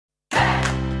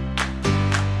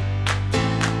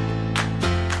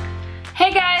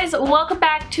welcome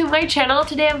back to my channel.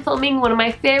 Today I'm filming one of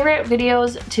my favorite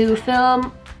videos to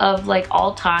film of like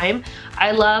all time.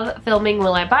 I love filming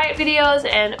Will I Buy It videos,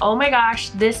 and oh my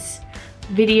gosh, this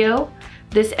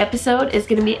episode is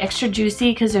gonna be extra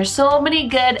juicy because there's so many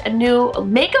good new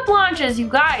makeup launches, you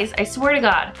guys, I swear to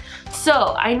God.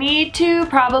 So I need to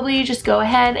probably just go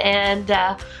ahead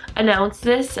and announce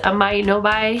this. My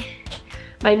no-buy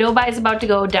is about to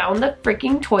go down the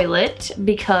freaking toilet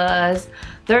because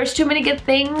there's too many good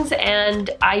things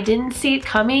and I didn't see it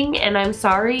coming, and I'm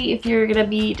sorry if you're gonna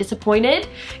be disappointed.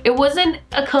 It wasn't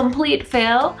a complete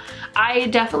fail. I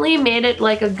definitely made it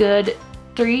like a good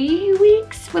 3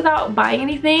 weeks without buying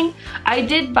anything. I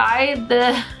did buy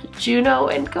the Juno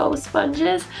 & Co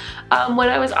sponges when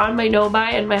I was on my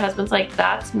no-buy, and my husband's like,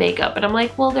 that's makeup, and I'm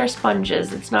like, well, they're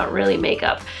sponges, it's not really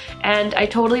makeup. And I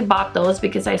totally bought those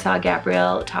because I saw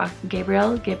Gabriel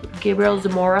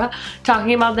Zamora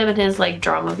talking about them in his like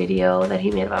drama video that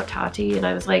he made about Tati, and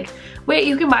I was like, wait,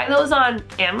 you can buy those on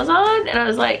Amazon? And I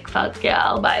was like, fuck yeah,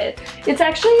 I'll buy it. It's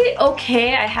actually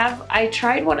okay. I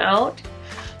tried one out.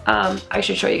 I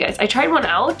should show you guys. I tried one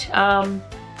out,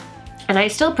 and I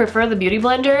still prefer the Beauty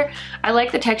Blender. I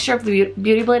like the texture of the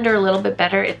Beauty Blender a little bit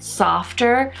better. It's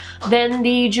softer than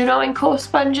the Juno & Co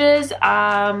sponges.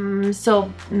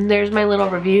 So there's my little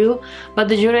review. But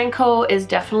the Juno & Co is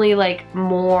definitely like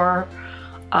more,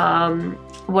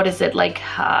 what is it, like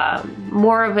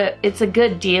more of a, it's a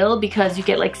good deal because you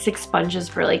get like 6 sponges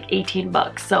for like 18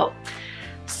 bucks.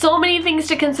 So many things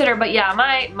to consider, but yeah,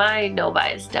 my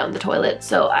no-buy is down the toilet.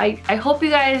 So I hope you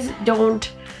guys don't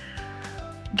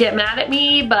get mad at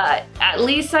me, but at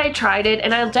least I tried it,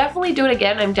 and I'll definitely do it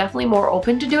again. I'm definitely more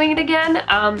open to doing it again.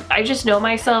 I just know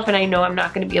myself, and I know I'm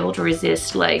not going to be able to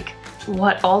resist like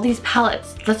all these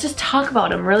palettes. Let's just talk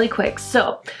about them really quick.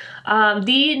 So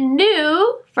the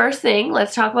new, first thing,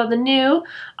 let's talk about the new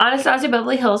Anastasia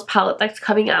Beverly Hills palette that's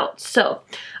coming out. So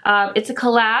it's a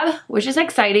collab, which is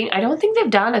exciting. I don't think they've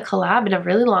done a collab in a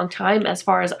really long time as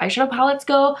far as eyeshadow palettes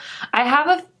go.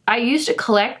 I used to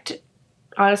collect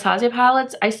Anastasia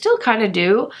palettes. I still kind of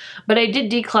do, but I did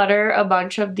declutter a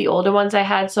bunch of the older ones I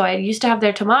had. So I used to have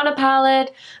their Tamana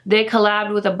palette. They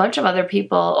collabed with a bunch of other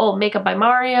people. Oh, Makeup by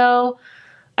Mario.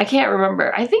 I can't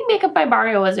remember. I think Makeup by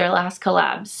Mario was their last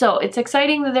collab. So it's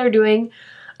exciting that they're doing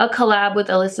a collab with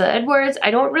Alyssa Edwards.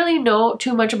 I don't really know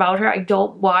too much about her. I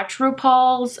don't watch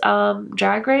RuPaul's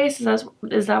Drag Race.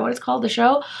 Is that what it's called, the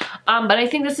show? But I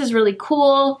think this is really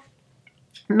cool.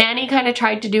 Manny kind of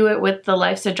tried to do it with the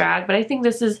Life's a Drag, but I think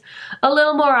this is a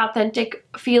little more authentic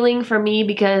feeling for me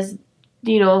because,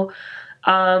 you know,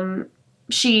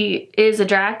 she is a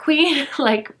drag queen,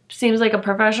 like seems like a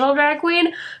professional drag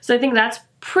queen. So I think that's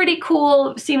pretty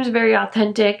cool. Seems very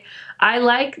authentic. I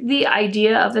like the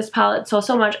idea of this palette so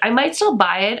much. I might still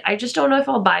buy it. I just don't know if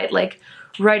I'll buy it like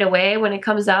right away when it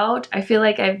comes out. I feel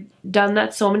like I've done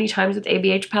that so many times with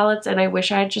ABH palettes, and I wish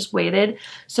I had just waited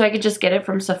so I could just get it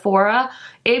from Sephora.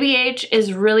 ABH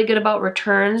is really good about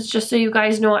returns, just so you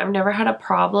guys know. I've never had a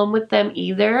problem with them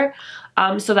either.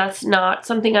 So that's not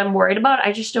something I'm worried about.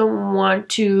 I just don't want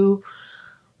to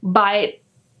buy it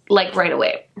like right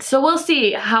away. So we'll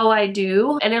see how I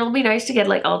do, and it'll be nice to get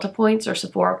like Ulta points or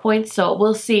Sephora points, so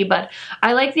we'll see. But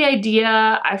I like the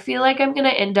idea. I feel like I'm gonna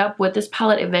end up with this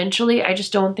palette eventually. I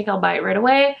just don't think I'll buy it right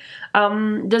away.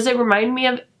 Does it remind me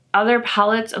of other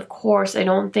palettes? Of course. I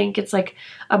don't think it's like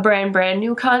a brand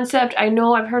new concept. I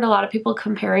know I've heard a lot of people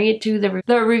comparing it to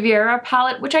the Riviera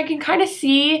palette, which I can kind of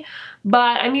see,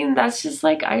 but I mean, that's just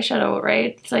like eyeshadow,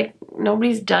 right? It's like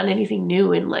nobody's done anything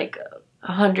new in like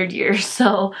 100 years,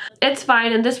 so it's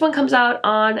fine. And this one comes out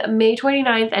on May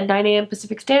 29th at 9 a.m.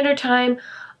 Pacific Standard Time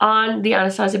on the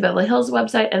Anastasia Beverly Hills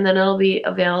website, and then it'll be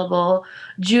available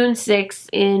June 6th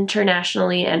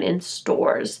internationally and in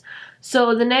stores.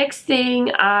 So the next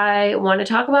thing I want to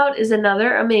talk about is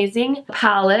another amazing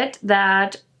palette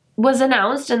that was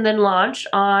announced and then launched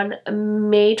on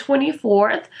May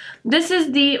 24th. This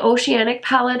is the Oceanic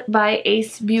palette by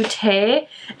Ace Beauté,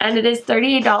 and it is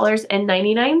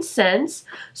 $38.99.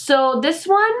 So this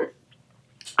one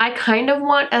I kind of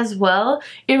want as well.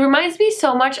 It reminds me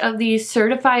so much of the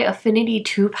Certify Affinity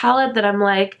 2 palette that I'm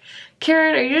like,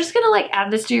 Karen, are you just gonna like add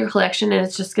this to your collection and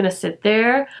it's just gonna sit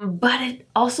there? But it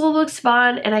also looks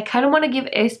fun, and I kind of want to give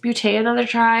Ace Beauté another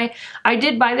try. I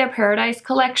did buy their Paradise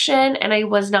collection, and I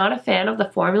was not a fan of the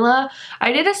formula.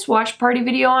 I did a swatch party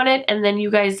video on it, and then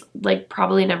you guys like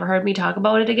probably never heard me talk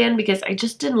about it again because I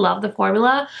just didn't love the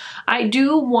formula. I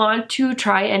do want to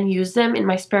try and use them in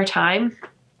my spare time.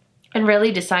 and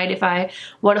really decide if I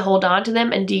want to hold on to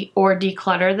them and or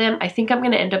declutter them. I think I'm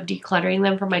going to end up decluttering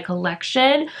them for my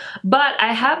collection. But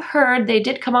I have heard they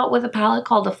did come out with a palette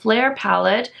called the Flare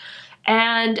palette.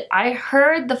 And I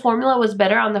heard the formula was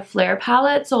better on the Flare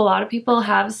palette, so a lot of people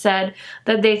have said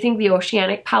that they think the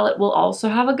Oceanic palette will also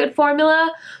have a good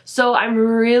formula. So I'm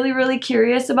really, really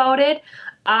curious about it.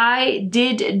 I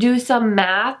did do some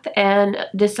math and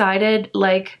decided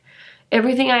like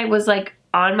everything I was like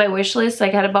on my wish list,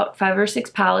 like I had about 5 or 6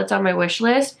 palettes on my wish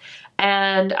list,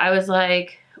 and I was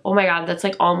like, oh my god, that's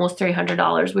like almost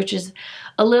 $300, which is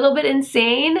a little bit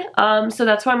insane. So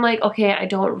that's why I'm like, okay, I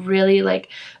don't really like,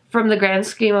 from the grand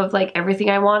scheme of like everything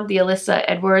I want, the Alyssa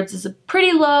Edwards is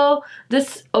pretty low.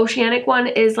 This Oceanic one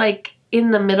is like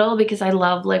in the middle because I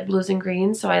love like blues and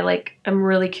greens, so I'm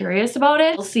really curious about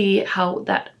it. We'll see how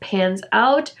that pans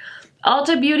out.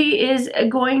 Ulta Beauty is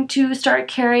going to start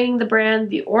carrying the brand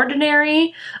The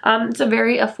Ordinary. It's a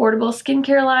very affordable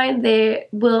skincare line. They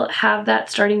will have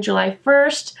that starting July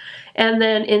 1st and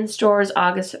then in stores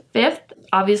August 5th.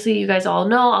 Obviously, you guys all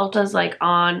know Ulta's like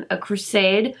on a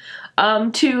crusade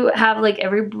to have like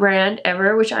every brand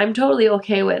ever, which I'm totally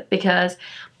okay with because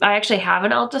I actually have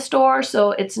an Ulta store,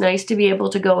 so it's nice to be able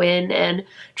to go in and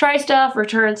try stuff,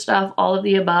 return stuff, all of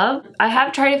the above. I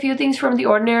have tried a few things from The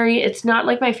Ordinary. It's not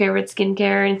like my favorite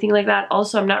skincare or anything like that.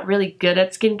 Also, I'm not really good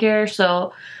at skincare,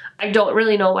 so I don't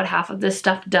really know what half of this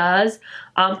stuff does.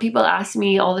 People ask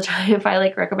me all the time if I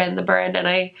like recommend the brand, and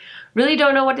I really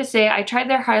don't know what to say. I tried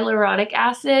their hyaluronic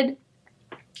acid.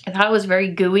 I thought it was very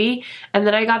gooey, and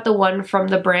then I got the one from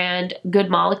the brand Good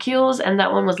Molecules, and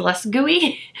that one was less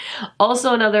gooey.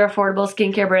 Also another affordable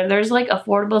skincare brand. There's like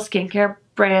affordable skincare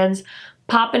brands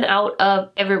popping out of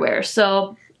everywhere,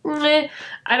 so I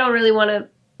don't really want to,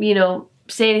 you know,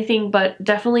 say anything, but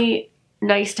definitely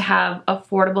nice to have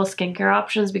affordable skincare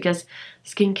options because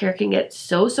skincare can get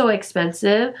so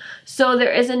expensive. So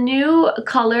there is a new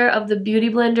color of the Beauty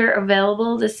Blender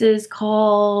available. This is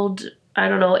called, I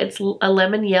don't know, it's a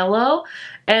lemon yellow,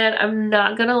 and I'm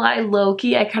not gonna lie,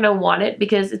 low-key I kind of want it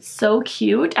because it's so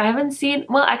cute. I haven't seen,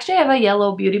 well actually I have a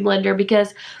yellow Beauty Blender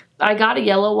because I got a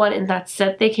yellow one in that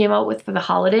set they came out with for the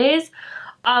holidays.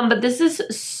 But this is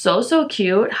so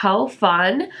cute. How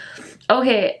fun.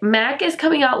 Okay, MAC is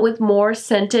coming out with more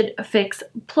scented fix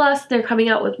plus. They're coming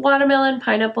out with watermelon,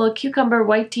 pineapple, cucumber,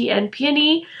 white tea, and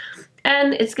peony.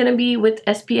 And it's going to be with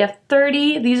SPF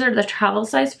 30. These are the travel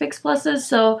size fix pluses.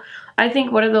 So I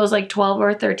think what are those, like $12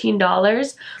 or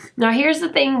 $13? Now here's the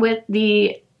thing with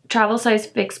the travel size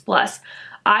fix plus.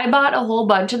 I bought a whole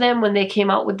bunch of them when they came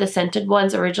out with the scented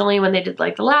ones originally, when they did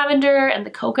like the lavender and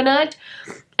the coconut.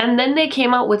 And then they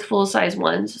came out with full size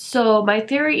ones. So my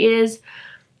theory is,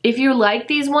 if you like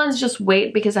these ones, just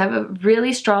wait, because I have a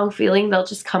really strong feeling they'll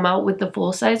just come out with the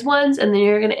full size ones and then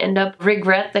you're going to end up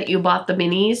regret that you bought the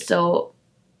minis. So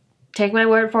take my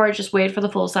word for it, just wait for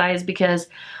the full size, because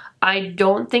I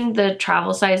don't think the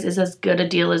travel size is as good a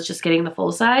deal as just getting the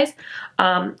full size.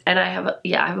 And I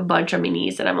have a bunch of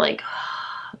minis and I'm like,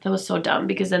 oh, that was so dumb,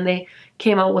 because then they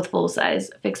came out with full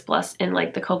size Fix Plus in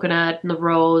like the coconut and the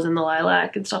rose and the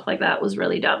lilac and stuff like that. It was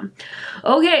really dumb.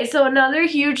 Okay, so another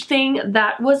huge thing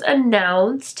that was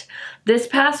announced this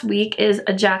past week is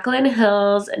Jaclyn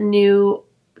Hill's new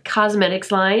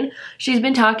cosmetics line. She's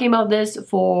been talking about this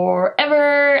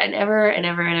forever and ever and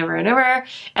ever and ever and ever,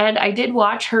 and I did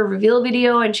watch her reveal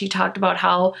video and she talked about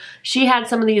how she had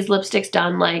some of these lipsticks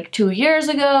done like 2 years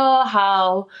ago,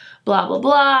 how blah blah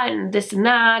blah and this and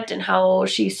that, and how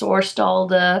she sourced all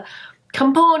the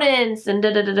components and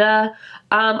da da da da.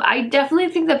 I definitely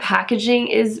think the packaging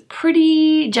is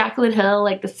pretty Jaclyn Hill,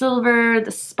 like the silver,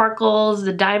 the sparkles,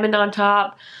 the diamond on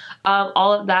top,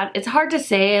 all of that. It's hard to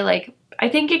say, like, I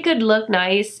think it could look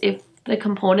nice if the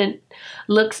component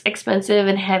looks expensive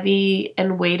and heavy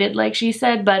and weighted like she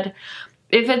said, but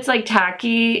if it's like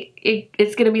tacky,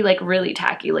 it's gonna be like really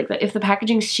tacky. Like if the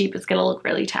packaging's cheap, it's gonna look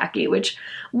really tacky, which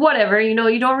whatever, you know,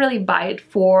 you don't really buy it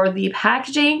for the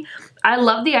packaging. I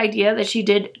love the idea that she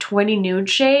did 20 nude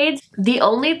shades. The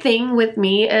only thing with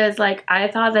me is, like, I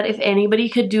thought that if anybody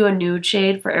could do a nude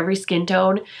shade for every skin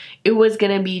tone, it was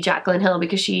gonna be Jaclyn Hill,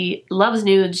 because she loves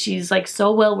nudes. She's like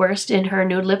so well versed in her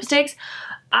nude lipsticks.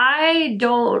 I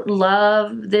don't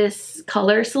love this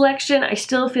color selection. I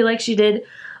still feel like she did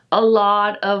a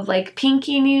lot of like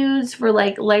pinky nudes for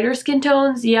like lighter skin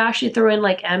tones. Yeah, she threw in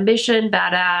like Ambition,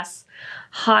 Badass,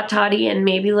 Hot Toddy, and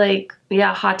maybe like,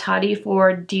 yeah, Hot Toddy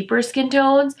for deeper skin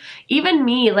tones. Even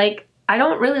me, like, I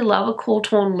don't really love a cool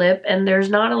tone lip, and there's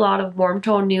not a lot of warm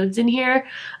tone nudes in here.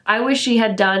 I wish she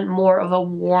had done more of a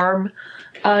warm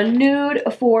nude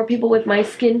for people with my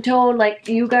skin tone. Like,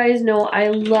 you guys know I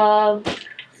love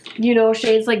you know,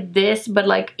 shades like this, but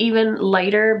like even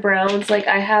lighter browns. Like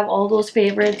I have all those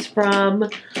favorites from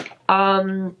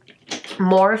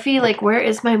Morphe. Like where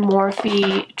is my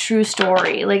Morphe True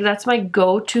Story? Like that's my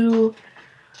go-to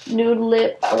nude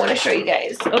lip. I want to show you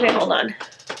guys. Okay, hold on.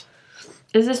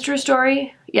 Is this True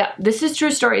Story? Yeah, this is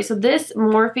True Story. So this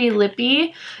Morphe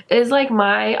Lippy is like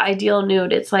my ideal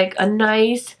nude. It's like a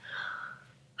nice,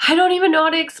 I don't even know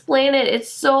how to explain it.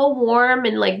 It's so warm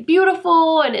and like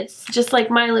beautiful, and it's just like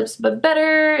my lips but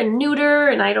better and nuder,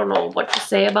 and I don't know what to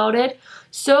say about it.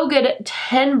 So good.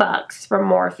 10 bucks from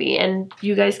Morphe, and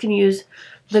you guys can use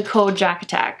the code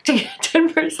JackAttack to get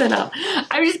 10% off.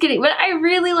 I'm just kidding, but I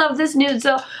really love this nude.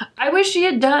 So I wish she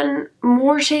had done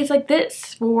more shades like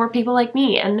this for people like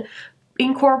me and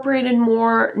incorporated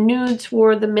more nudes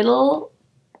for the middle,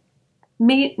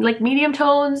 like medium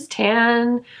tones,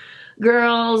 tan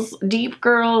girls, deep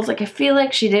girls. Like I feel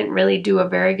like she didn't really do a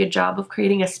very good job of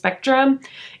creating a spectrum.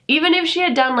 Even if she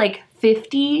had done like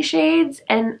 50 shades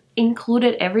and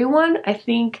included everyone, I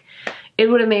think it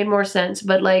would have made more sense.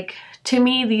 But like, to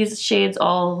me, these shades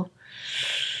all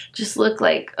just look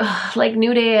like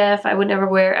nude AF. I would never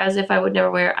wear, as if I would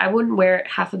never wear. I wouldn't wear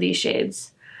half of these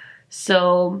shades.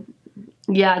 So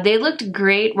yeah, they looked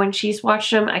great when she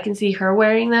swatched them. I can see her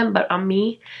wearing them, but on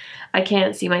me, I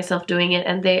can't see myself doing it.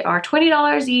 And they are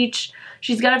 $20 each.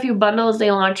 She's got a few bundles. They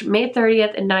launch May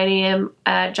 30th at 9 a.m.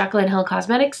 at Jaclyn Hill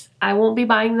Cosmetics. I won't be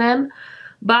buying them,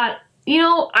 but you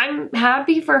know, I'm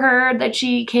happy for her that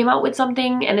she came out with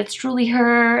something and it's truly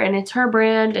her and it's her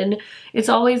brand, and it's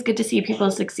always good to see people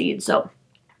succeed. So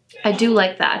I do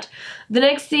like that. The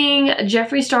next thing,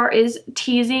 Jeffree Star is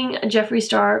teasing Jeffree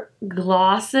Star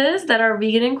glosses that are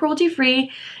vegan and cruelty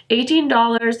free.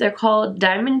 $18. They're called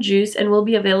Diamond Juice and will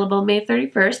be available May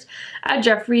 31st at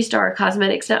Jeffree Star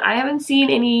Cosmetics. Now I haven't seen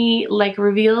any like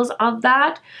reveals of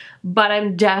that, but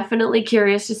I'm definitely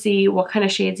curious to see what kind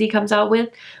of shades he comes out with.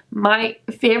 My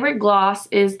favorite gloss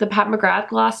is the Pat McGrath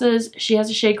glosses. She has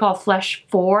a shade called Flesh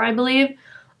 4, I believe.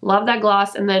 Love that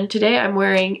gloss. And then today I'm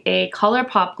wearing a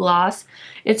ColourPop gloss.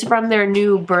 It's from their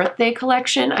new birthday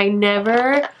collection. I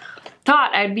never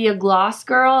thought I'd be a gloss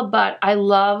girl, but I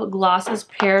love glosses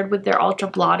paired with their ultra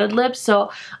blotted lips.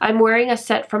 So I'm wearing a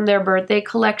set from their birthday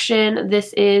collection.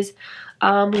 This is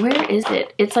where is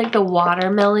it? It's like the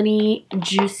watermelon-y,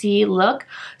 juicy look.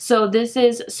 So this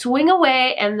is Swing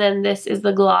Away, and then this is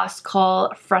the gloss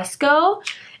called Fresco,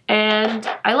 and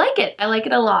I like it. I like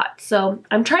it a lot. So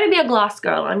I'm trying to be a gloss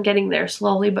girl. I'm getting there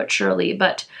slowly but surely,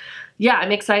 but yeah,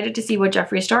 I'm excited to see what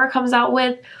Jeffree Star comes out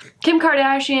with. Kim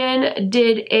Kardashian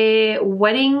did a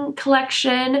wedding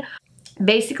collection.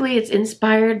 Basically, it's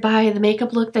inspired by the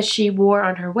makeup look that she wore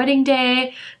on her wedding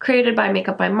day, created by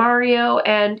Makeup by Mario,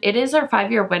 and it is our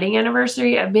 5-year wedding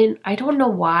anniversary. I don't know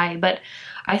why, but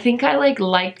I think I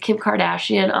liked Kim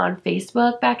Kardashian on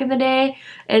Facebook back in the day,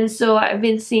 and so I've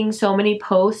been seeing so many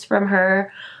posts from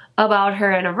her about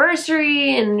her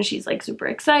anniversary, and she's like super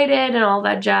excited and all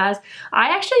that jazz.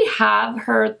 I actually have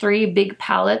her 3 big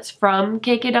palettes from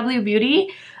KKW Beauty,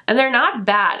 and they're not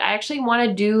bad. I actually want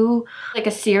to do like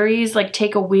a series, like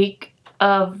take a week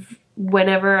of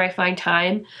whenever I find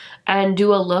time and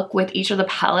do a look with each of the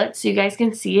palettes so you guys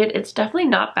can see it. It's definitely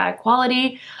not bad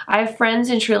quality. I have friends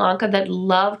in Sri Lanka that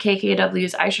love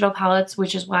KKW's eyeshadow palettes,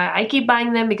 which is why I keep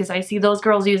buying them, because I see those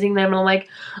girls using them and I'm like,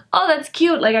 oh, that's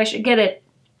cute, like I should get it.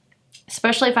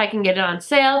 Especially if I can get it on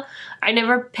sale. I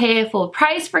never pay a full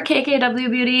price for KKW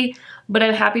Beauty, but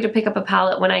I'm happy to pick up a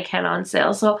palette when I can on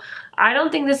sale. So I don't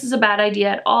think this is a bad idea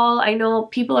at all. I know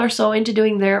people are so into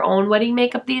doing their own wedding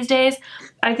makeup these days.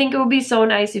 I think it would be so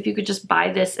nice if you could just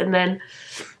buy this and then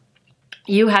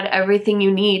you had everything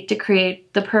you need to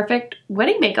create the perfect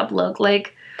wedding makeup look.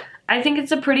 Like, I think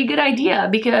it's a pretty good idea,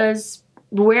 because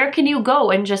where can you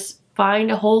go and just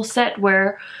find a whole set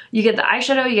where you get the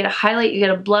eyeshadow, you get a highlight, you get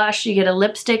a blush, you get a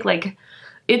lipstick? Like,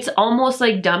 it's almost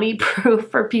like dummy proof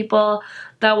for people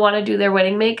that want to do their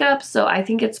wedding makeup. So I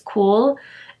think it's cool.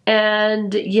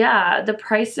 And yeah, the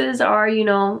prices are, you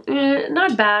know,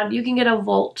 not bad. You can get a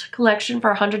Volt collection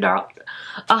for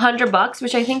 $100,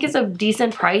 which I think is a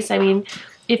decent price. I mean,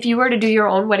 if you were to do your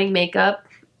own wedding makeup,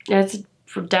 it's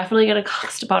definitely going to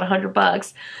cost about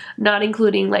 $100, not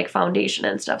including like foundation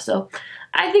and stuff. So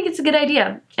I think it's a good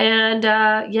idea. And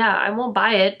yeah, I won't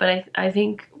buy it, but I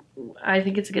think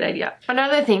it's a good idea.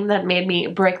 Another thing that made me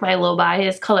break my low buy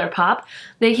is ColourPop.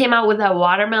 They came out with that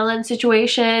watermelon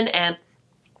situation, and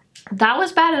that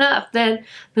was bad enough. Then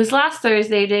this last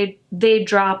Thursday, they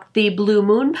dropped the Blue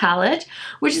Moon palette,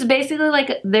 which is basically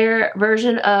like their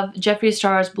version of Jeffree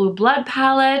Star's Blue Blood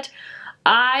palette.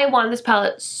 I want this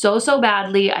palette so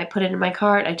badly. I put it in my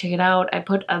cart, I take it out, I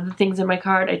put other things in my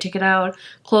cart, I take it out,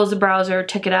 close the browser,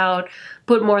 take it out,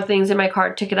 put more things in my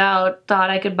cart, take it out, thought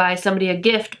I could buy somebody a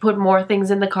gift, put more things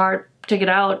in the cart, take it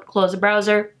out, close the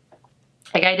browser.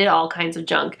 Like, I did all kinds of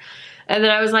junk. And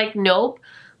then I was like, nope,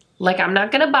 like, I'm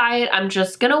not gonna buy it. I'm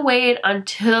just gonna wait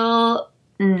until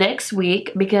next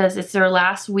week because it's their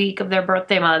last week of their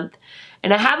birthday month.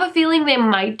 And I have a feeling they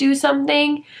might do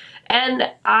something. And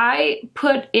I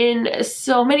put in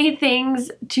so many things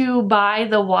to buy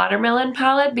the watermelon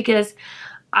palette because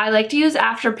I like to use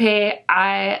Afterpay.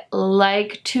 I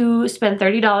like to spend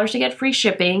 $30 to get free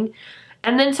shipping.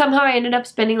 And then somehow I ended up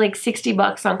spending like 60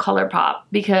 bucks on ColourPop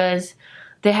because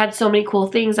they had so many cool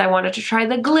things. I wanted to try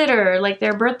the glitter, like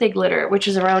their birthday glitter, which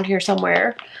is around here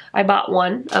somewhere. I bought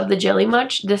one of the Jelly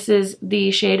Much. This is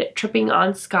the shade Tripping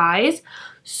on Skies.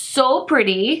 So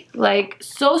pretty, like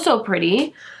so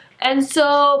pretty. And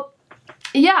so,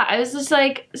 yeah, I was just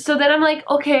like, so then I'm like,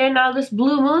 okay, now this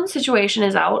Blue Moon situation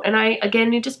is out and I, again,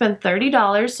 need to spend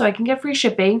 $30 so I can get free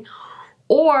shipping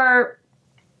or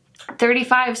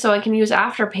 $35 so I can use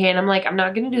Afterpay. And I'm like, I'm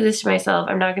not going to do this to myself.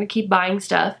 I'm not going to keep buying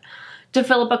stuff to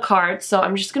fill up a cart. So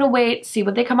I'm just going to wait, see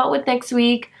what they come out with next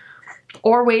week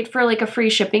or wait for like a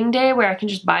free shipping day where I can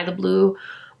just buy the Blue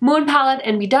Moon palette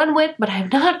and be done with, but I'm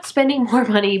not spending more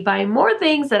money buying more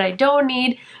things that I don't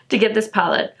need to get this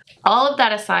palette. All of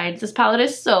that aside, this palette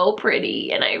is so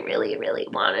pretty and I really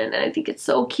want it and I think it's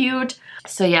so cute.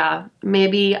 So yeah,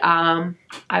 maybe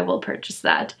I will purchase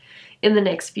that in the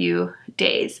next few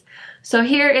days. So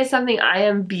here is something I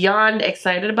am beyond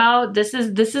excited about. This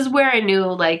is where I knew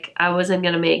like I wasn't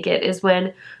gonna make it, is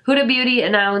when Huda Beauty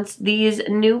announced these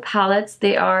new palettes.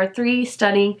 They are 3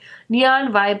 stunning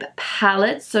neon vibe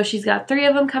palettes. So she's got 3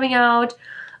 of them coming out.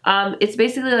 It's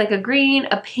basically like a green,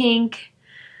 a pink,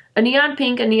 a neon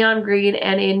pink, a neon green,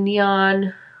 and a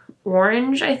neon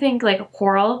orange, I think, like a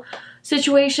coral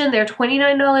situation. They're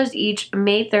 $29 each,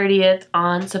 May 30th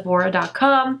on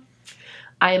Sephora.com.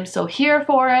 I am so here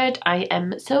for it. I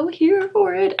am so here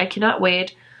for it. I cannot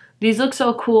wait. These look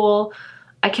so cool.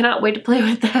 I cannot wait to play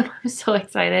with them. I'm so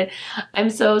excited. I'm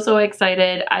so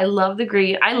excited. I love the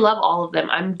green. I love all of them.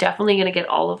 I'm definitely going to get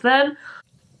all of them.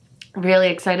 Really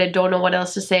excited. Don't know what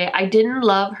else to say. I didn't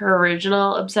love her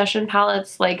original Obsession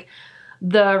palettes, like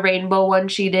the rainbow one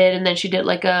she did, and then she did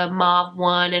like a mauve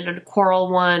one and a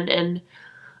coral one and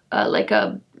like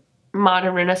a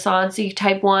modern renaissance-y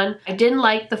type one. I didn't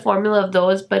like the formula of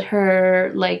those, but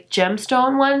her like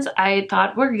gemstone ones I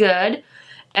thought were good.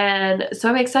 And so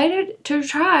I'm excited to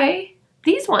try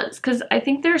these ones because I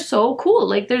think they're so cool.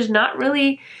 Like, there's not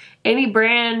really any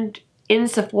brand in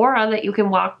Sephora that you can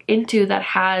walk into that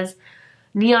has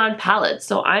neon palettes.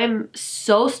 So I'm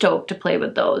so stoked to play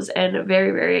with those and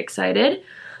very excited.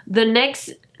 The next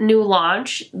new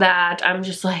launch that I'm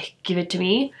just like, give it to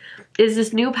me, is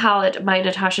this new palette by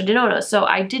Natasha Denona. So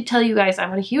I did tell you guys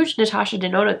I'm on a huge Natasha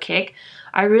Denona kick.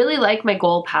 I really like my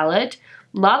gold palette.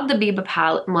 Love the Biba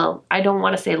palette. Well, I don't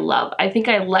want to say love. I think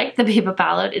I like the Biba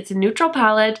palette. It's a neutral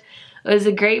palette. It was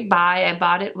a great buy. I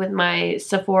bought it with my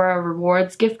Sephora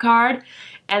Rewards gift card.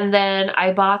 And then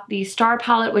I bought the Star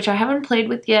palette, which I haven't played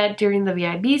with yet, during the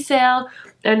VIB sale.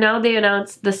 And now they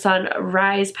announced the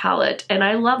Sunrise palette. And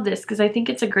I love this because I think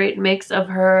it's a great mix of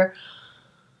her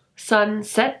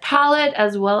Sunset palette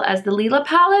as well as the Lila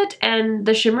palette, and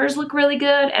the shimmers look really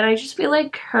good, and I just feel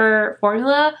like her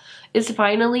formula is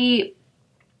finally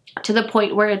to the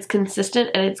point where it's consistent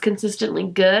and it's consistently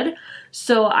good.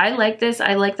 So I like this.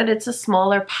 I like that it's a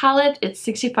smaller palette. It's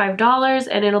 $65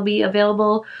 and it'll be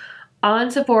available on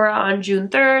Sephora on June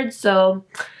 3rd. So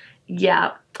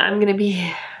yeah, I'm gonna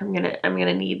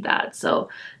need that. So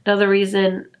another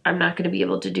reason I'm not gonna be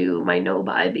able to do my no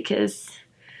buy, because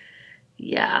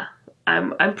yeah,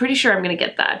 I'm pretty sure I'm gonna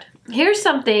get that. Here's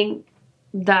something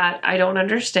that I don't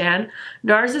understand.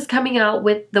 NARS is coming out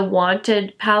with the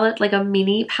Wanted palette, like a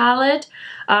mini palette.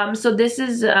 So this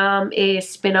is a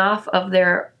spin-off of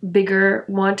their bigger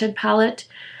Wanted palette.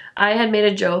 I had made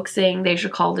a joke saying they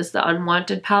should call this the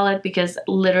Unwanted palette, because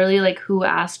literally, like, who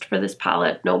asked for this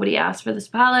palette? Nobody asked for this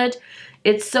palette.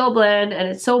 It's so bland and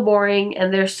it's so boring,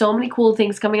 and there's so many cool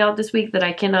things coming out this week that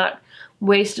I cannot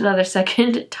waste another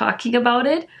second talking about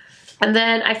it. And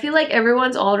then I feel like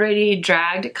everyone's already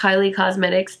dragged Kylie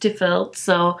Cosmetics to filth,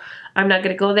 so I'm not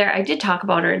gonna go there. I did talk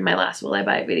about her in my last Will I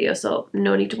Buy It video, so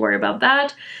no need to worry about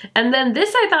that. And then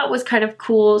this I thought was kind of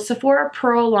cool. Sephora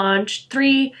Pro launched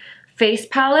 3 face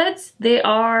palettes. They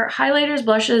are highlighters,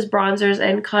 blushes, bronzers,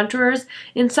 and contours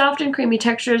in soft and creamy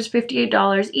textures,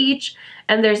 $58 each.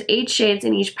 And there's 8 shades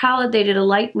in each palette. They did a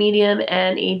light, medium,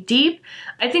 and a deep.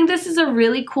 I think this is a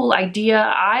really cool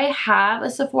idea. I have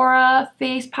a Sephora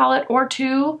face palette or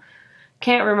 2.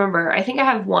 Can't remember. I think I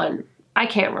have 1. I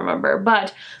can't remember.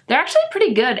 But they're actually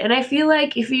pretty good. And I feel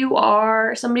like if you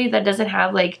are somebody that doesn't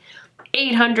have like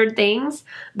 800 things,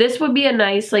 this would be a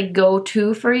nice like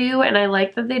go-to for you. And I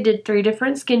like that they did 3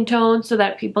 different skin tones so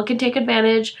that people can take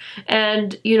advantage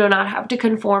and, you know, not have to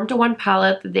conform to one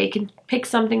palette, that they can pick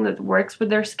something that works with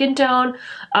their skin tone.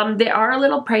 They are a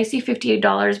little pricey,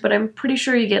 $58, but I'm pretty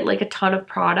sure you get like a ton of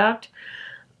product.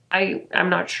 I'm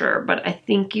not sure, but I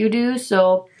think you do.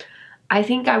 So I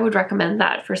think I would recommend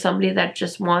that for somebody that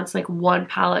just wants like one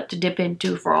palette to dip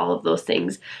into for all of those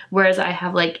things. Whereas I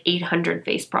have like 800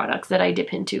 face products that I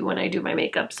dip into when I do my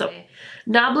makeup. So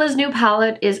Nabla's new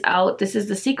palette is out. This is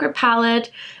the Secret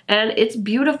palette and it's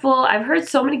beautiful. I've heard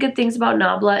so many good things about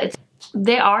Nabla.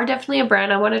 They are definitely a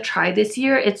brand I want to try this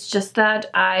year. It's just that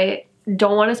I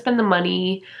don't want to spend the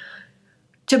money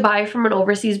to buy from an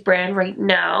overseas brand right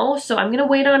now, so I'm gonna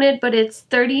wait on it, but it's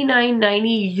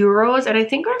 39.90 euros, and I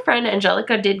think our friend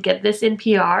Angelica did get this in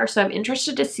PR, so I'm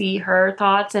interested to see her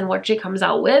thoughts and what she comes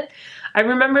out with. I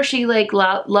remember she like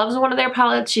loves one of their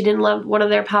palettes, she didn't love one of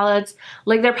their palettes.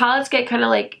 Like their palettes get kind of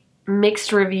like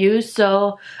mixed reviews,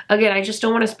 so again, I just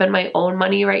don't want to spend my own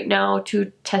money right now to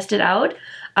test it out.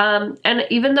 And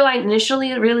even though I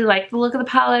initially really liked the look of the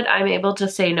palette, I'm able to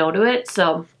say no to it,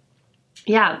 so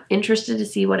yeah, interested to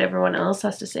see what everyone else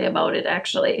has to say about it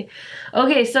actually.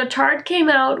 Okay, so Tarte came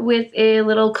out with a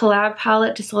little collab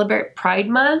palette to celebrate Pride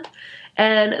Month,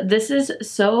 and this is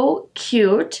so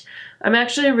cute. I'm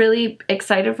actually really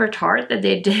excited for Tarte that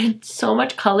they did so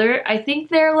much color. I think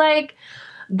they're like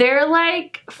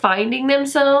finding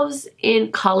themselves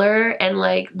in color and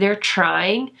like they're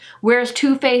trying, whereas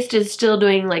Too Faced is still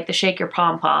doing like the shake your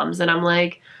pom-poms, and I'm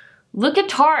like, look at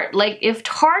Tarte. Like, if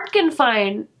Tarte can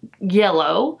find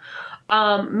yellow,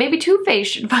 maybe Too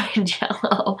Faced should find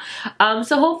yellow.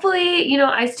 So hopefully, you know,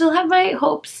 I still have my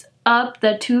hopes up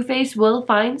that Too Faced will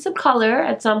find some color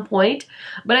at some point,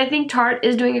 but I think Tarte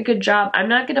is doing a good job. I'm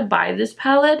not gonna buy this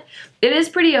palette. It is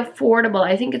pretty affordable.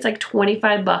 I think it's like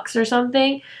 25 bucks or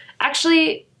something.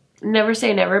 Actually, never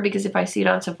say never, because if I see it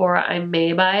on Sephora, I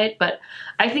may buy it, but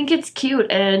I think it's cute,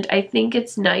 and I think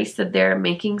it's nice that they're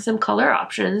making some color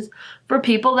options for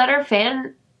people that are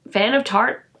fan of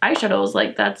Tarte eyeshadows.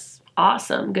 Like, that's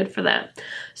awesome. Good for them.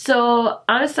 So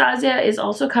Anastasia is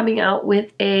also coming out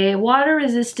with a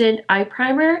water-resistant eye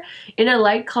primer in a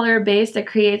light color base that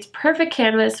creates perfect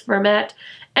canvas for matte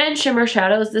and shimmer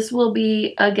shadows. This will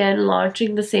be, again,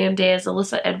 launching the same day as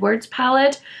Alyssa Edwards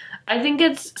palette. I think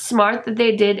it's smart that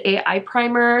they did a eye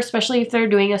primer, especially if they're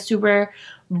doing a super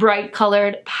bright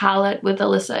colored palette with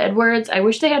Alyssa Edwards. I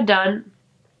wish they had done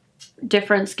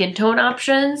different skin tone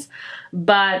options,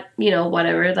 but you know,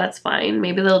 whatever, that's fine.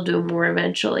 Maybe they'll do more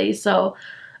eventually. So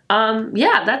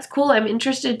yeah, that's cool. I'm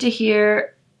interested to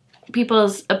hear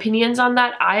people's opinions on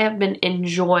that. I have been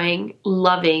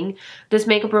loving this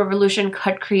Makeup Revolution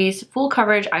Cut Crease Full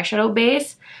Coverage Eyeshadow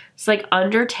Base. It's like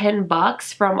under 10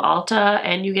 bucks from Ulta,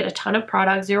 and you get a ton of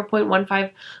product,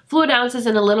 0.15 fluid ounces,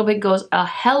 and a little bit goes a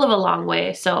hell of a long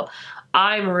way. So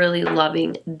I'm really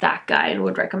loving that guy and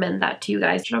would recommend that to you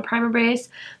guys. Primer base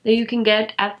that you can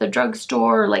get at the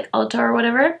drugstore or like Ulta or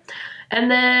whatever. And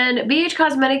then BH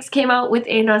Cosmetics came out with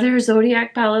another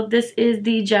Zodiac palette. This is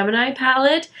the Gemini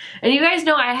palette. And you guys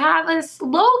know I have a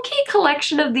low-key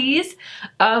collection of these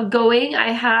going.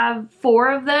 I have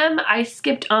 4 of them. I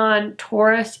skipped on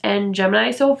Taurus and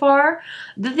Gemini so far.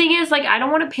 The thing is, like, I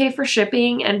don't want to pay for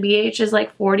shipping, and BH is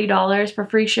like $40 for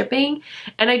free shipping.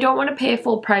 And I don't want to pay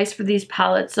full price for these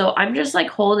palettes, so I'm just like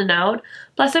holding out.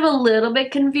 Plus, I'm a little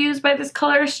bit confused by this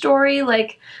color story.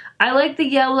 Like, I like the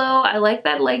yellow, I like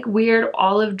that like weird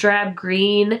olive drab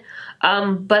green,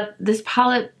 but this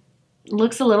palette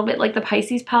looks a little bit like the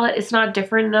Pisces palette. It's not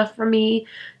different enough for me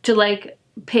to like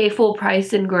pay full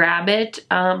price and grab it,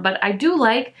 but I do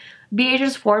like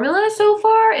BH's formula so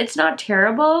far. It's not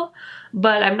terrible,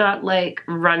 but I'm not like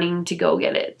running to go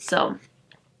get it, so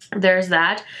there's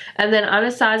that. And then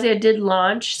Anastasia did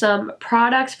launch some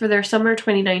products for their summer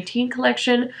 2019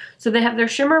 collection. So they have their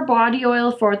shimmer body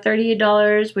oil for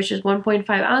 $38, which is 1.5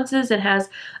 ounces. It has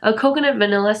a coconut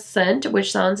vanilla scent,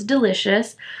 which sounds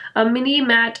delicious, a mini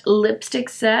matte lipstick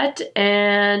set,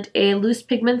 and a loose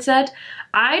pigment set.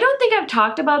 I don't think I've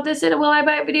talked about this in a Will I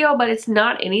Buy It video, but it's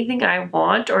not anything I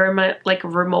want or am like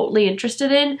remotely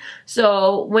interested in.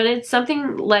 So when it's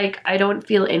something like I don't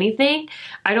feel anything,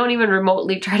 I don't even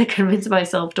remotely try to convince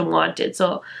myself to want it.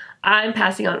 So I'm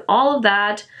passing on all of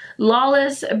that.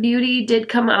 Lawless Beauty did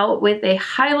come out with a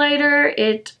highlighter.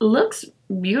 It looks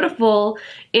beautiful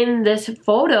in this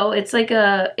photo. It's like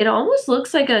it almost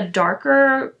looks like a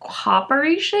darker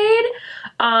coppery shade.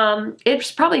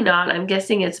 It's probably not. I'm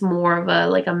guessing it's more of a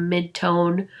like a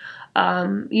mid-tone,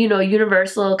 you know,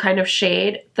 universal kind of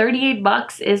shade. 38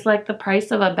 bucks is like the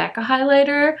price of a Becca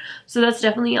highlighter, so that's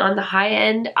definitely on the high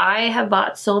end. I have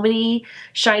bought so many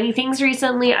shiny things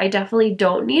recently. I definitely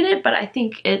don't need it, but I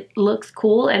think it looks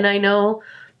cool, and I know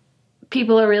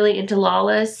people are really into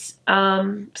Lawless,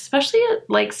 especially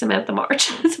like Samantha March.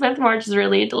 Samantha March is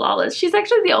really into Lawless. She's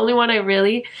actually the only one I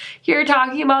really hear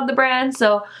talking about the brand,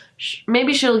 so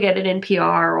maybe she'll get it in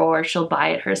PR or she'll buy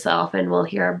it herself and we'll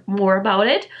hear more about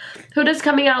it. Huda's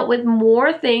coming out with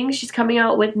more things. She's coming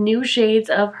out with new shades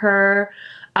of her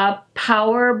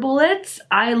Power Bullets.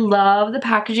 I love the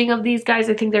packaging of these guys.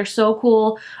 I think they're so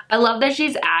cool. I love that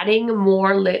she's adding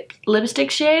more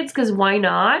lipstick shades, because why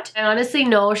not? I honestly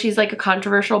know she's like a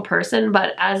controversial person,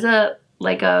 but as a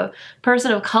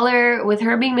person of color, with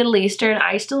her being Middle Eastern,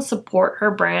 I still support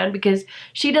her brand because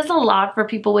she does a lot for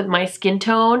people with my skin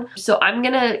tone. So I'm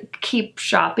gonna keep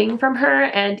shopping from her,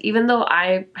 and even though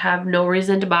I have no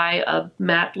reason to buy a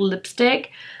matte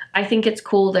lipstick, I think it's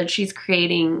cool that she's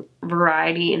creating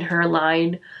variety in her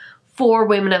line for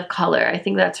women of color. I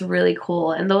think that's really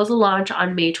cool, and those will launch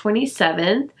on May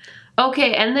 27th.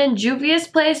 Okay, and then Juvia's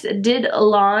Place did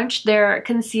launch their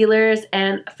concealers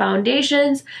and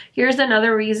foundations. Here's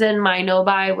another reason my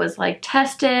no-buy was like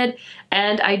tested,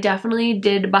 and I definitely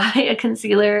did buy a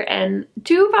concealer and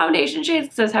 2 foundation shades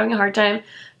because I was having a hard time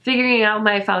figuring out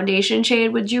my foundation shade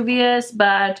with Juvia's,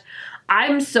 but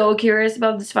I'm so curious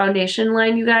about this foundation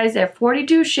line, you guys. They have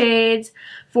 42 shades,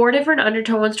 4 different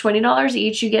undertones, $20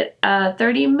 each. You get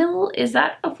 30 ml. Is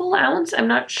that a full ounce? I'm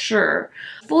not sure.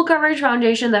 Full coverage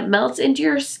foundation that melts into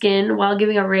your skin while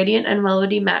giving a radiant and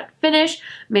velvety matte finish.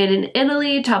 Made in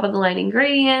Italy, top of the line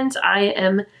ingredients. I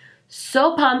am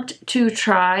so pumped to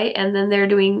try. And then they're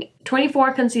doing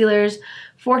 24 concealers,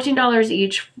 $14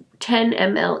 each, 10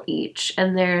 ml each.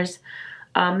 And there's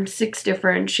 6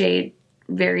 different shade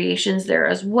variations there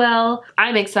as well.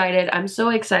 I'm excited. I'm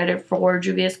so excited for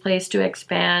Juvia's Place to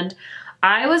expand.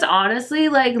 I was honestly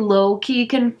like low-key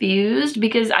confused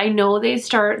because I know they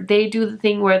do the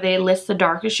thing where they list the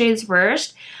darkest shades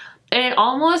first, and it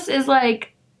almost is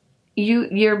like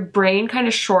your brain kind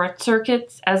of short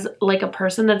circuits as like a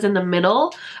person that's in the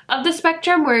middle of the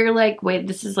spectrum, where you're like, wait,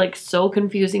 this is like so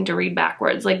confusing to read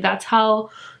backwards. Like, that's how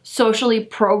socially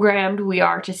programmed we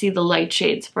are to see the light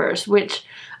shades first, which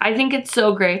I think it's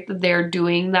so great that they're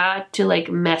doing that to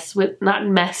like not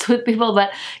mess with people,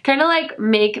 but kind of like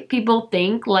make people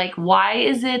think like, why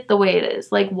is it the way it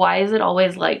is? Like, why is it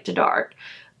always light to dark?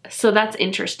 So that's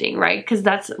interesting, right? Because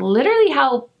that's literally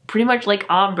how pretty much like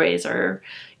ombres are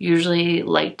usually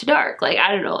light to dark. Like,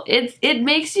 I don't know. It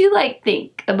makes you like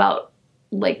think about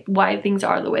like why things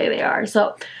are the way they are.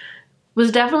 So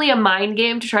was definitely a mind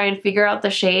game to try and figure out the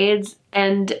shades,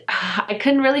 and I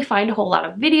couldn't really find a whole lot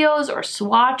of videos or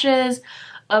swatches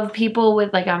of people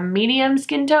with like a medium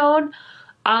skin tone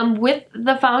with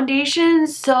the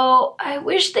foundations. So I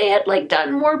wish they had like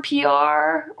done more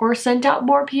PR or sent out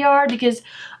more PR, because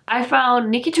I found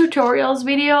Nikki Tutorial's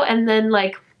video and then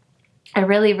like a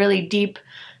really deep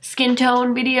skin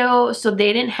tone video, so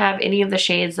they didn't have any of the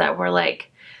shades that were like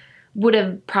would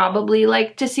have probably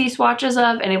liked to see swatches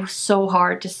of, and it was so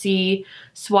hard to see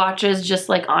swatches just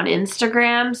like on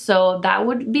Instagram. So that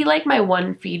would be like my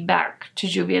one feedback to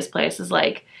Juvia's Place, is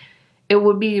like it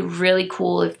would be really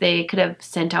cool if they could have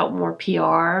sent out more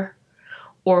PR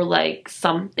or like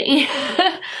something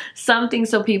something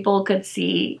so people could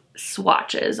see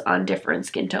swatches on different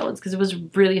skin tones, because it was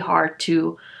really hard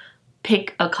to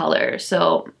pick a color.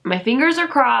 So my fingers are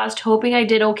crossed, hoping I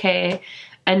did okay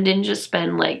and didn't just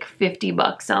spend like 50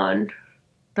 bucks on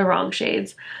the wrong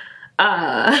shades.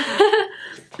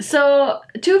 So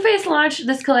Too Faced launched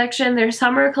this collection, their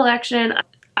summer collection.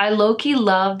 I low-key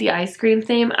love the ice cream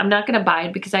theme. I'm not gonna buy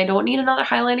it because I don't need another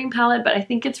highlighting palette, but I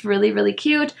think it's really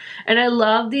cute. And I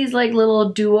love these like little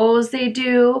duos they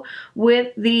do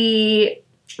with the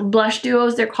blush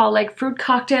duos. They're called like fruit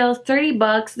cocktails, 30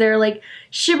 bucks. They're like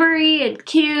shimmery and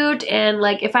cute, and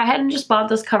like if I hadn't just bought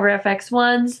those Cover FX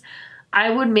ones, I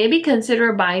would maybe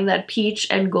consider buying that peach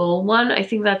and gold one. I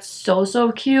think that's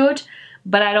so cute,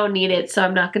 but I don't need it, so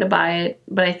I'm not gonna buy it,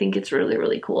 but I think it's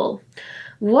really cool.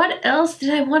 What else did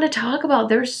I want to talk about?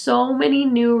 There's so many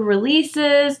new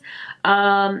releases.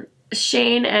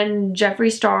 Shane and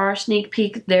Jeffree Star sneak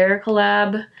peek their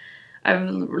collab I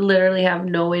literally have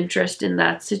no interest in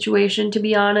that situation, to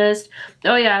be honest.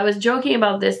 Oh yeah, I was joking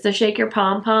about this. The Shake Your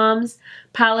Pom Poms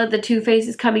palette the Too Faced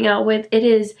is coming out with. It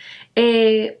is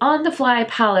a on-the-fly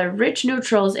palette, rich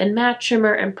neutrals and matte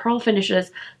shimmer and pearl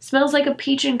finishes. Smells like a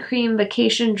peach and cream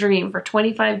vacation dream for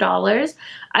 $25.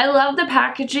 I love the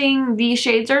packaging. These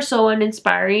shades are so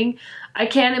uninspiring. I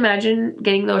can't imagine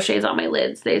getting those shades on my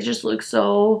lids. They just look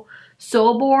so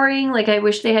boring. Like, I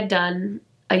wish they had done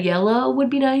a yellow would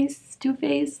be nice, Too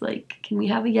Faced. Like, can we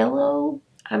have a yellow?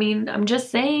 I mean, I'm just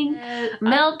saying.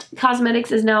 Melt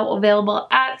Cosmetics is now available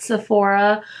at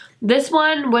Sephora. This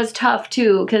one was tough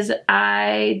too, because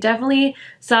I definitely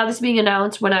saw this being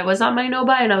announced when I was on my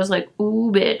no-buy, and I was like,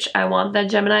 ooh, bitch, I want that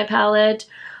Gemini palette.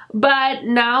 But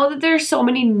now that there's so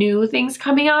many new things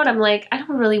coming out, I'm like, I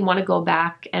don't really want to go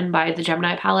back and buy the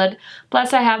Gemini palette.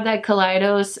 Plus, I have that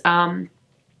Kaleidos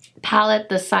palette,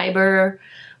 the Cyber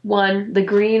one, the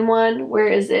green one. Where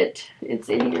is it? It's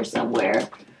in here somewhere.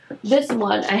 This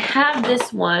one, I have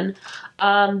this one.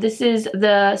 This is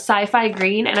the Sci-Fi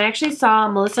Green, and I actually saw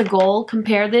Melissa Gold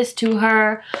compare this to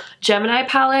her Gemini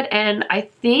palette, and I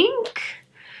think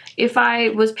if I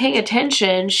was paying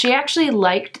attention, she actually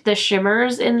liked the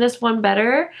shimmers in this one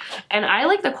better, and I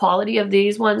like the quality of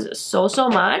these ones so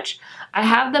much. I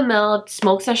have the Melt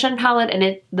Smoke Session palette,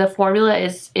 and the formula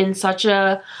is in such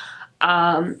a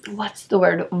what's the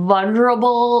word,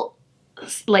 vulnerable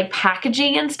like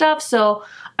packaging and stuff, so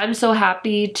I'm so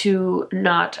happy to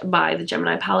not buy the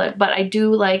Gemini palette. But I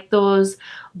do like those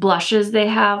blushes they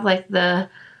have, like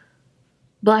the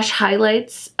blush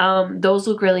highlights. Those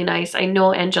look really nice. I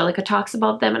know Angelica talks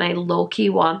about them, and I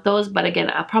low-key want those, but again,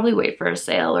 I'll probably wait for a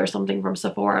sale or something from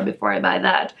Sephora before I buy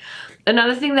that.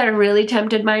 Another thing that really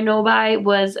tempted my no-buy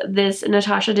was this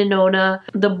Natasha Denona,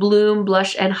 the Bloom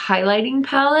Blush and Highlighting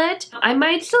Palette. I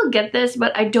might still get this,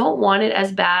 but I don't want it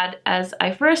as bad as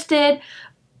I first did.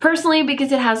 Personally,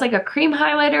 because it has like a cream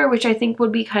highlighter, which I think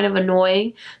would be kind of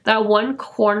annoying. That one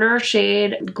corner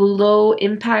shade Glow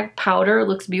Impact Powder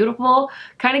looks beautiful,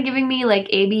 kind of giving me like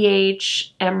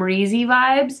ABH Amrezy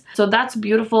vibes. So that's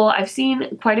beautiful. I've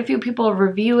seen quite a few people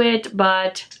review it,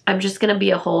 but I'm just gonna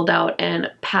be a holdout and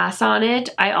pass on it.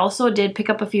 I also did pick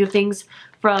up a few things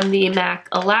from the MAC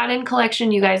Aladdin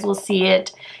collection. You guys will see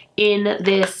it in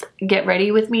this Get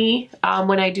Ready With Me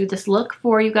when I do this look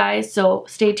for you guys, so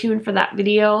stay tuned for that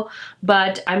video.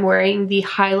 But I'm wearing the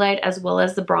highlight as well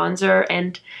as the bronzer,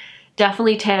 and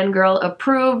definitely tan girl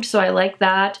approved, so I like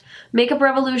that. Makeup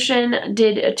Revolution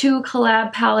did 2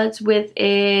 collab palettes with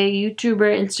a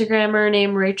YouTuber, Instagrammer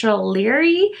named Rachel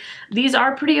Leary. These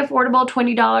are pretty affordable,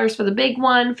 $20 for the big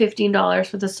one, $15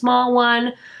 for the small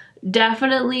one.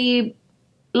 Definitely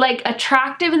like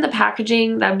attractive in the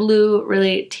packaging. That blue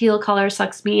really teal color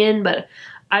sucks me in, but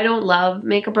I don't love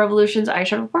Makeup Revolution's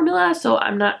eyeshadow formula, so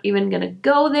I'm not even gonna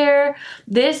go there.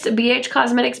 This BH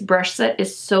Cosmetics brush set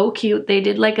is so cute. They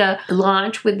did like a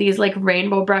launch with these like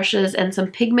rainbow brushes and some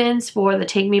pigments for the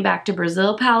Take Me Back to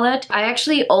Brazil palette. I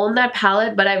actually own that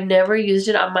palette, but I've never used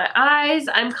it on my eyes.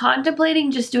 I'm contemplating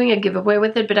just doing a giveaway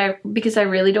with it, but because I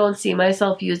really don't see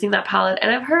myself using that palette, and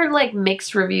I've heard like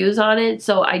mixed reviews on it,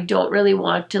 so I don't really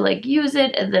want to like use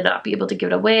it and then not be able to give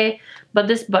it away. But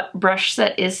this brush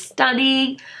set is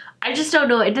stunning. I just don't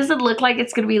know. It doesn't look like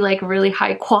it's going to be like really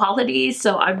high quality,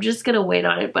 so I'm just going to wait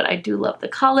on it, but I do love the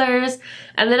colors.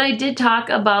 And then I did talk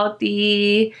about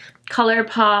the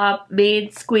ColourPop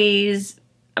Made Squeeze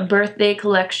birthday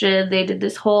collection. They did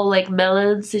this whole like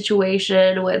melon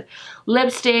situation with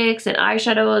lipsticks and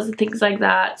eyeshadows and things like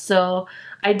that. So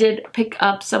I did pick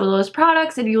up some of those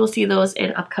products, and you will see those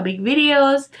in upcoming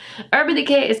videos. Urban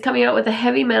Decay is coming out with a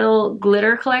heavy metal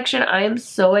glitter collection. I am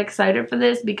so excited for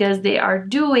this because they are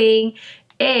doing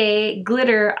a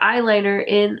glitter eyeliner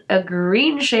in a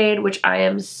green shade, which I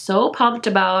am so pumped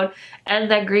about. And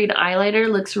that green eyeliner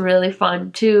looks really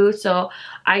fun too. So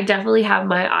I definitely have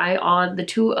my eye on the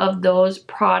 2 of those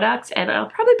products, and I'll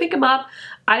probably pick them up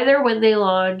either when they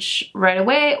launch right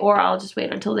away, or I'll just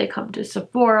wait until they come to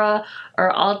Sephora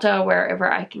or Ulta, wherever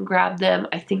I can grab them.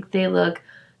 I think they look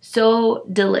so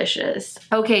delicious.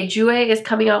 Okay, Jouer is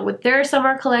coming out with their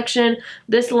summer collection.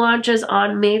 This launches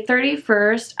on May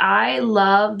 31st. I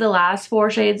love the last 4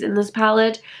 shades in this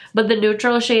palette, but the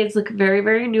neutral shades look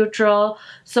very neutral,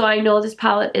 so I know this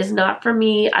palette is not for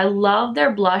me. I love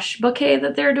their blush bouquet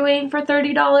that they're doing for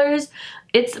 $30.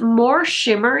 It's more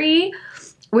shimmery,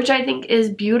 which I think is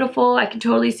beautiful. I can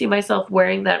totally see myself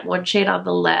wearing that one shade on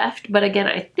the left, but again,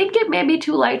 I think it may be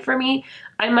too light for me.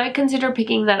 I might consider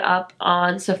picking that up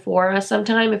on Sephora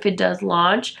sometime if it does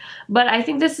launch. But I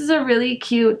think this is a really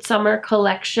cute summer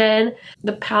collection.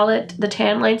 The palette, the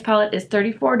Tan Lines palette, is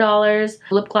 $34.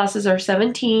 Lip glosses are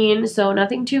 $17, so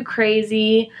nothing too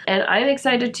crazy. And I'm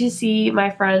excited to see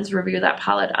my friends review that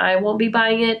palette. I won't be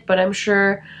buying it, but I'm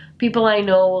sure people I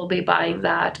know will be buying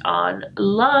that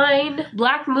online.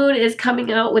 Black Moon is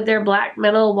coming out with their Black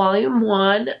Metal Volume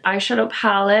 1 eyeshadow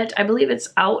palette. I believe it's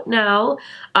out now.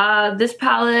 This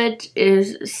palette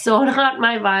is so not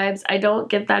my vibes. I don't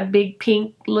get that big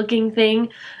pink looking thing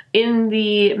in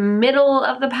the middle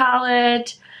of the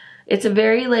palette. It's a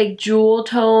very like jewel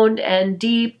toned and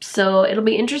deep, so it'll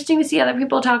be interesting to see other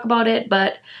people talk about it,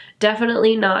 but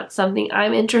definitely not something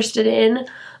I'm interested in.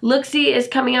 Luxie is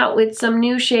coming out with some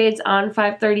new shades on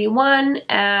 5/31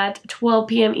 at 12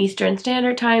 p.m. Eastern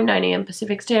Standard Time, 9 a.m.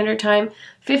 Pacific Standard Time.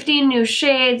 15 new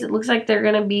shades. It looks like they're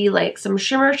gonna be like some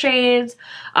shimmer shades.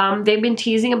 They've been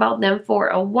teasing about them for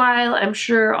a while. I'm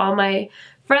sure all my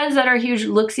friends that are huge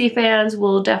Luxie fans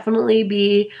will definitely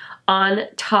be on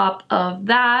top of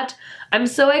that. I'm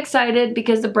so excited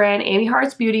because the brand Amy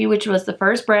Hearts Beauty, which was the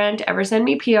first brand to ever send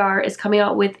me PR, is coming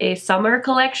out with a summer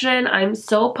collection. I'm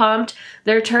so pumped.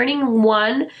 They're turning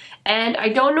 1, and I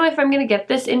don't know if I'm gonna get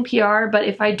this in PR, but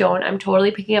if I don't, I'm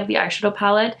totally picking up the eyeshadow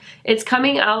palette. It's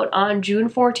coming out on June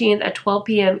 14th at 12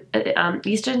 p.m.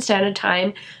 Eastern Standard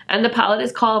Time, and the palette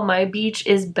is called My Beach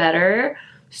Is Better.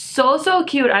 So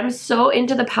cute. I'm so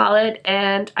into the palette,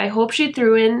 and I hope she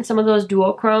threw in some of those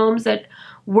duochromes that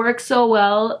work so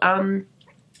well,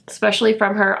 especially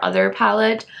from her other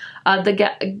palette,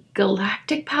 the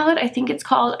Galactic palette, I think it's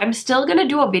called. I'm still gonna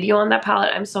do a video on that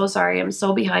palette. I'm so sorry, I'm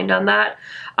so behind on that,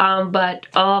 but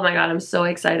oh my god, I'm so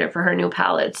excited for her new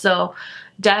palette. So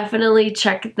definitely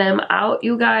check them out,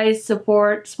 you guys.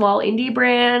 Support small indie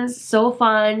brands. So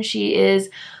fun. She is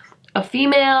a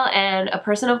female and a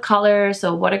person of color,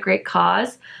 so what a great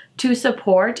cause to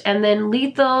support. And then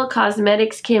Lethal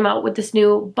Cosmetics came out with this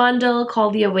new bundle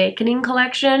called the Awakening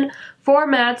Collection.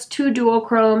 4 mattes, 2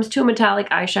 duochromes, 2 metallic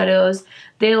eyeshadows.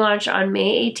 They launched on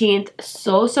May 18th.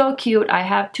 So cute. I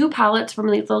have 2 palettes from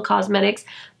Lethal Cosmetics.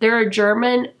 They're a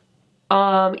German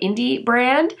indie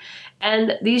brand,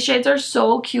 and these shades are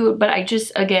so cute, but I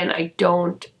just, again, I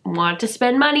don't want to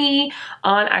spend money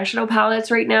on eyeshadow palettes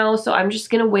right now, so I'm just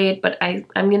gonna wait. But I'm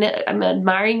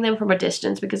admiring them from a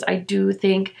distance because I do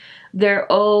think they're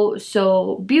oh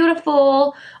so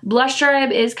beautiful. Blush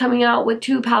Tribe is coming out with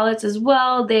 2 palettes as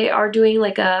well. They are doing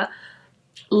like a,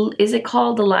 is it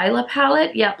called the Lila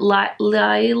palette? Yeah,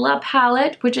 Lila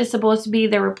palette, which is supposed to be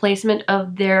the replacement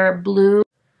of their Bloom.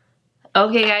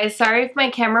 Okay guys, sorry if my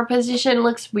camera position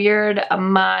looks weird.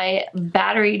 My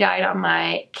battery died on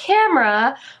my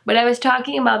camera, but I was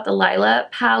talking about the Lila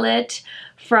palette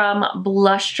from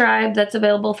Blush Tribe that's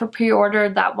available for pre-order.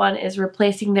 That one is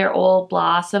replacing their old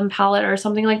Blossom palette or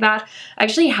something like that. I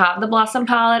actually have the Blossom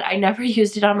palette. I never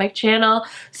used it on my channel,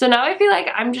 so now I feel like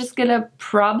I'm just gonna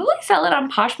probably sell it on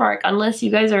Poshmark unless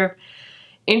you guys are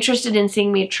interested in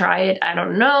seeing me try it. I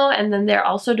don't know. And then they're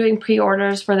also doing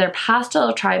pre-orders for their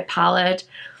Pastel Tribe palette,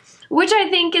 which I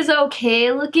think is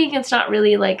okay looking. It's not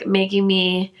really like making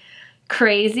me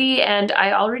crazy, and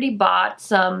I already bought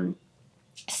some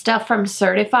stuff from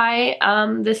Certify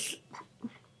this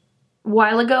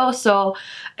while ago, so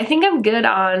I think I'm good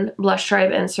on Blush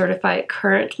Tribe and Certify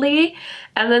currently.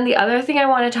 And then the other thing I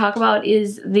want to talk about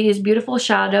is these beautiful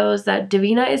shadows that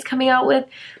Divina is coming out with.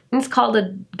 It's called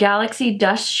the Galaxy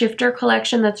Dust Shifter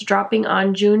collection that's dropping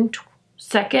on June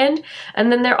 2nd.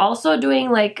 And then they're also doing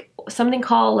like something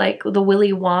called like the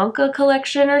Willy Wonka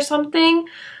collection or something.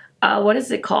 What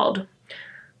is it called?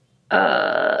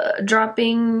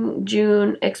 Dropping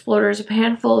June Exploders, a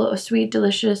handful of sweet,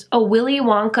 delicious, Willy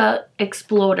Wonka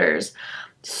Exploders.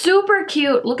 Super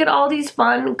cute. Look at all these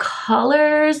fun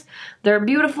colors. They're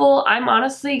beautiful. I'm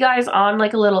honestly, guys, on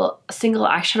like a little single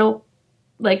eyeshadow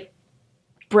like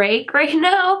break right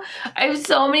now. I have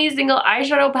so many single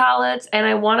eyeshadow palettes and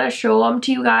I want to show them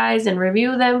to you guys and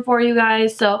review them for you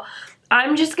guys. So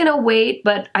I'm just gonna wait,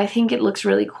 but I think it looks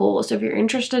really cool. So if you're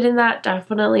interested in that,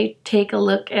 definitely take a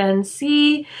look and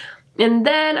see. And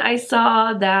then I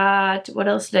saw that, what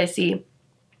else did I see?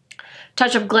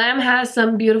 Touch of Glam has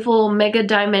some beautiful mega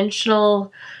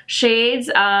dimensional shades.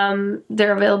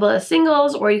 They're available as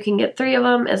singles, or you can get 3 of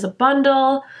them as a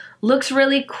bundle. Looks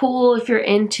really cool if you're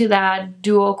into that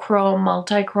duochrome,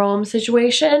 multi-chrome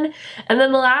situation. And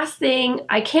then the last thing,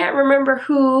 I can't remember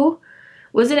who,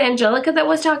 was it Angelica that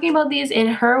was talking about these in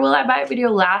her Will I Buy It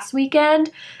video last weekend?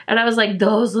 And I was like,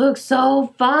 those look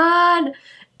so fun.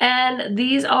 And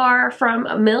these are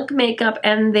from Milk Makeup,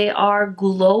 and they are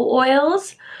glow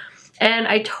oils. and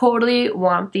I totally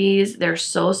want these. They're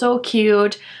so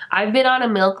cute. I've been on a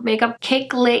milk makeup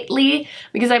kick lately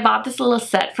because I bought this little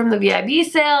set from the VIB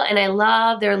sale, and I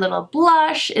love their little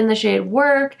blush in the shade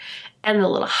Work and the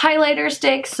little highlighter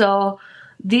stick. So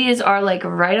these are like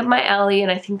right up my alley,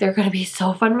 and I think they're gonna be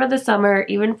so fun for the summer,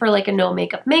 even for like a no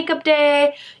makeup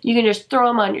day. You can just throw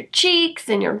them on your cheeks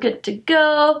and you're good to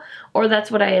go, or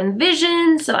that's what I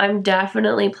envision. So I'm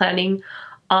definitely planning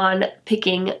on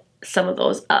picking some of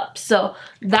those up. So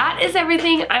that is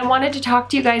everything I wanted to talk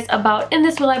to you guys about in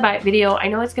this Will I Buy It video. I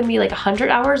know it's gonna be like 100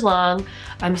 hours long.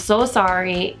 I'm so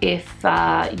sorry if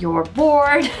you're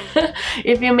bored.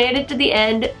 If you made it to the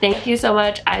end, thank you so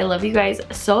much. I love you guys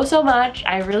so much.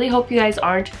 I really hope you guys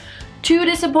aren't too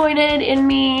disappointed in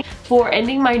me for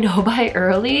ending my no buy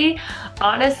early.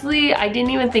 Honestly, I didn't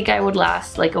even think I would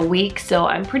last like a week, so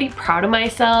I'm pretty proud of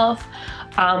myself.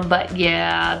 But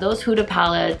yeah, those Huda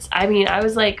palettes, I mean, I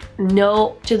was like,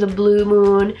 no to the Blue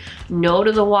Moon, no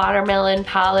to the Watermelon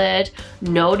palette,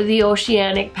 no to the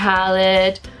Oceanic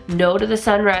palette, no to the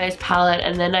Sunrise palette,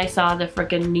 and then I saw the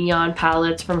freaking neon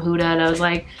palettes from Huda, and I was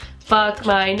like, fuck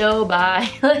my no buy.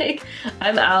 Like,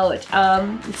 I'm out.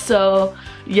 So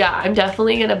yeah, I'm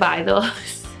definitely gonna buy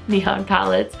those neon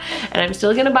palettes, and I'm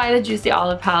still gonna buy the Juicy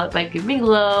Olive palette by Give Me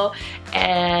Glow,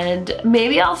 and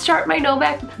maybe I'll start my no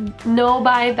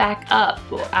buy back up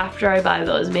after I buy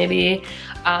those. Maybe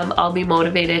I'll be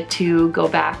motivated to go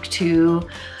back to,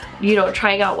 you know,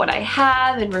 trying out what I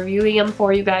have and reviewing them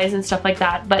for you guys and stuff like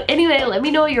that. But anyway, let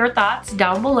me know your thoughts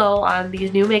down below on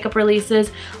these new makeup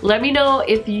releases. Let me know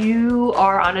if you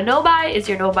are on a no buy. Is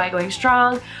your no buy going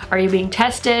strong? Are you being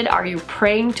tested? Are you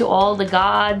praying to all the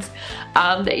gods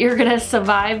that you're gonna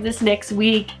survive this next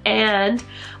week? And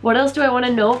what else do I want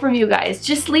to know from you guys?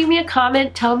 Just leave me a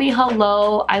comment, tell me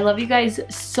hello. I love you guys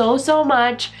so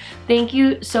much. Thank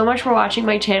you so much for watching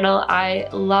my channel. I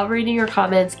love reading your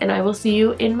comments, and I will see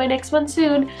you in my next one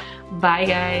soon. Bye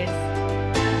guys.